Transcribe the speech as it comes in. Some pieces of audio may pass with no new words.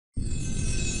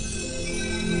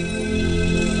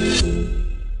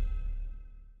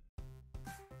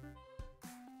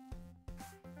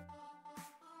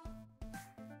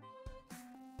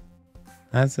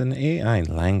As an AI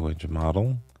language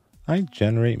model, I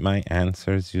generate my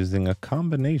answers using a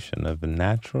combination of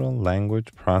natural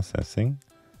language processing,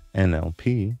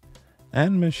 NLP,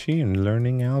 and machine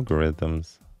learning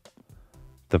algorithms.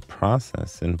 The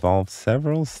process involves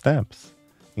several steps,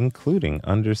 including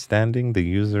understanding the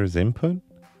user's input,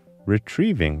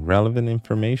 retrieving relevant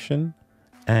information,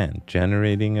 and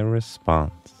generating a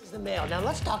response. The mail. Now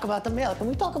let's talk about the mail. Can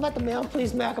we talk about the mail,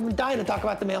 please, Mac? I'm dying to talk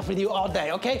about the mail with you all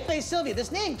day, okay? Pepe Sylvia,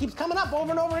 this name keeps coming up over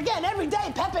and over again. Every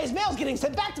day, Pepe's mail's getting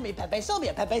sent back to me. Pepe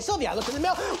Sylvia, Pepe Sylvia. I look in the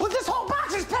mail. Well, this whole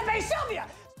box is Pepe Sylvia!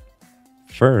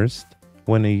 First,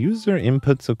 when a user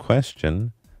inputs a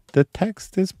question, the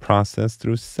text is processed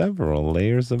through several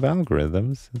layers of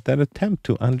algorithms that attempt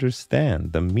to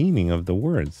understand the meaning of the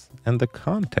words and the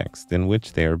context in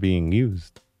which they are being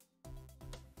used.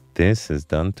 This is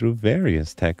done through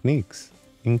various techniques,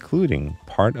 including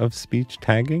part-of-speech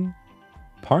tagging,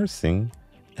 parsing,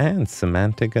 and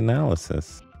semantic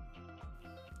analysis.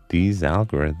 These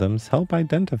algorithms help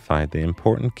identify the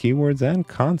important keywords and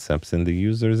concepts in the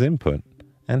user's input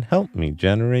and help me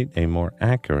generate a more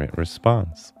accurate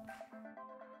response.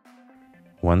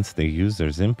 Once the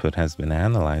user's input has been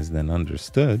analyzed and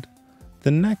understood, the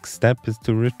next step is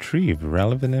to retrieve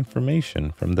relevant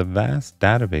information from the vast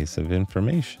database of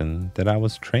information that I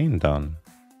was trained on.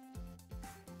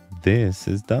 This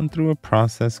is done through a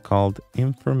process called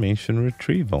information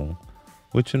retrieval,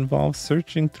 which involves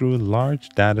searching through large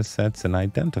datasets and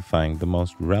identifying the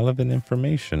most relevant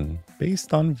information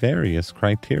based on various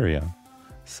criteria,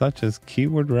 such as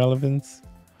keyword relevance,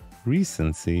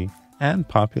 recency, and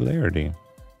popularity.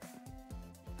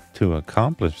 To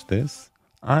accomplish this,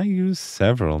 I use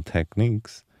several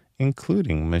techniques,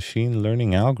 including machine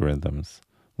learning algorithms,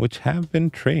 which have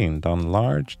been trained on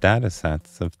large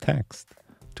datasets of text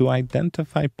to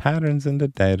identify patterns in the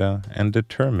data and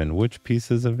determine which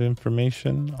pieces of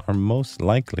information are most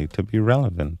likely to be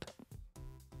relevant.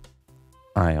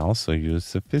 I also use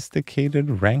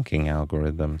sophisticated ranking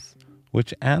algorithms,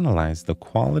 which analyze the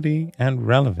quality and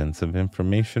relevance of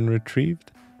information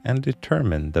retrieved and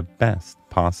determine the best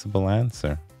possible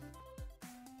answer.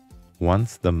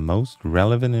 Once the most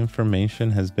relevant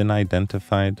information has been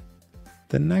identified,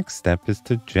 the next step is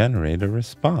to generate a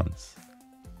response.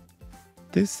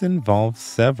 This involves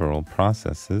several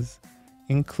processes,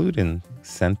 including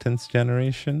sentence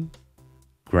generation,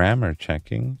 grammar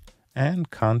checking, and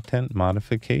content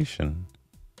modification.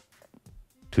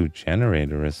 To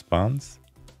generate a response,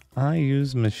 I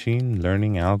use machine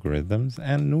learning algorithms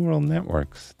and neural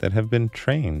networks that have been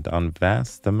trained on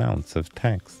vast amounts of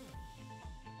text.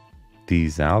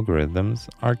 These algorithms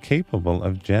are capable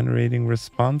of generating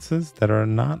responses that are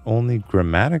not only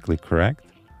grammatically correct,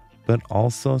 but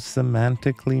also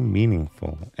semantically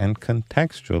meaningful and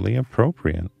contextually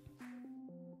appropriate.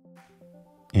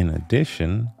 In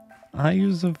addition, I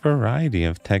use a variety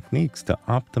of techniques to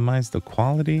optimize the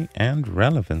quality and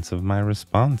relevance of my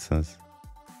responses.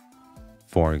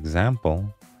 For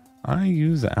example, I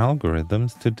use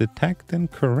algorithms to detect and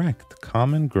correct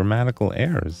common grammatical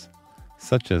errors,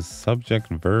 such as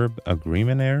subject-verb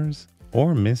agreement errors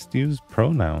or misused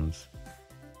pronouns.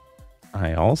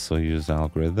 I also use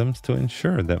algorithms to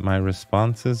ensure that my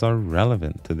responses are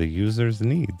relevant to the user's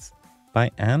needs by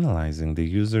analyzing the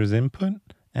user's input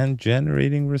and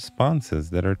generating responses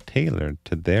that are tailored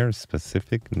to their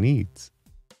specific needs.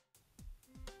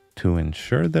 To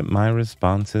ensure that my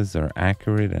responses are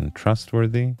accurate and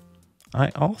trustworthy, I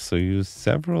also use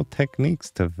several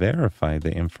techniques to verify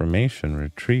the information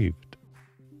retrieved.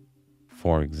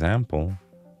 For example,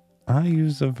 I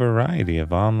use a variety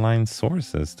of online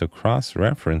sources to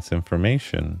cross-reference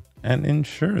information and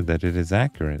ensure that it is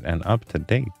accurate and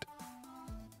up-to-date.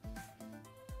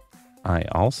 I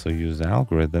also use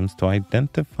algorithms to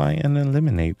identify and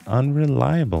eliminate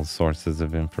unreliable sources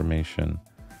of information,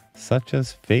 such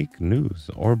as fake news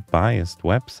or biased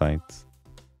websites.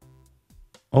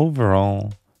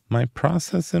 Overall, my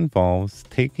process involves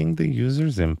taking the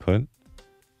user's input,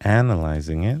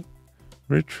 analyzing it,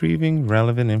 retrieving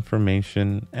relevant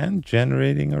information, and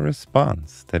generating a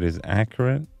response that is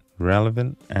accurate,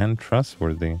 relevant, and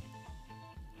trustworthy.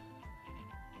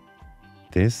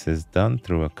 This is done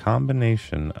through a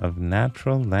combination of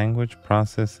natural language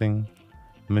processing,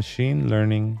 machine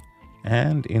learning,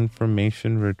 and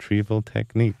information retrieval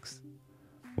techniques,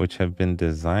 which have been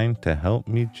designed to help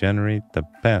me generate the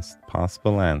best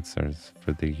possible answers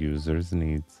for the user's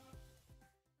needs.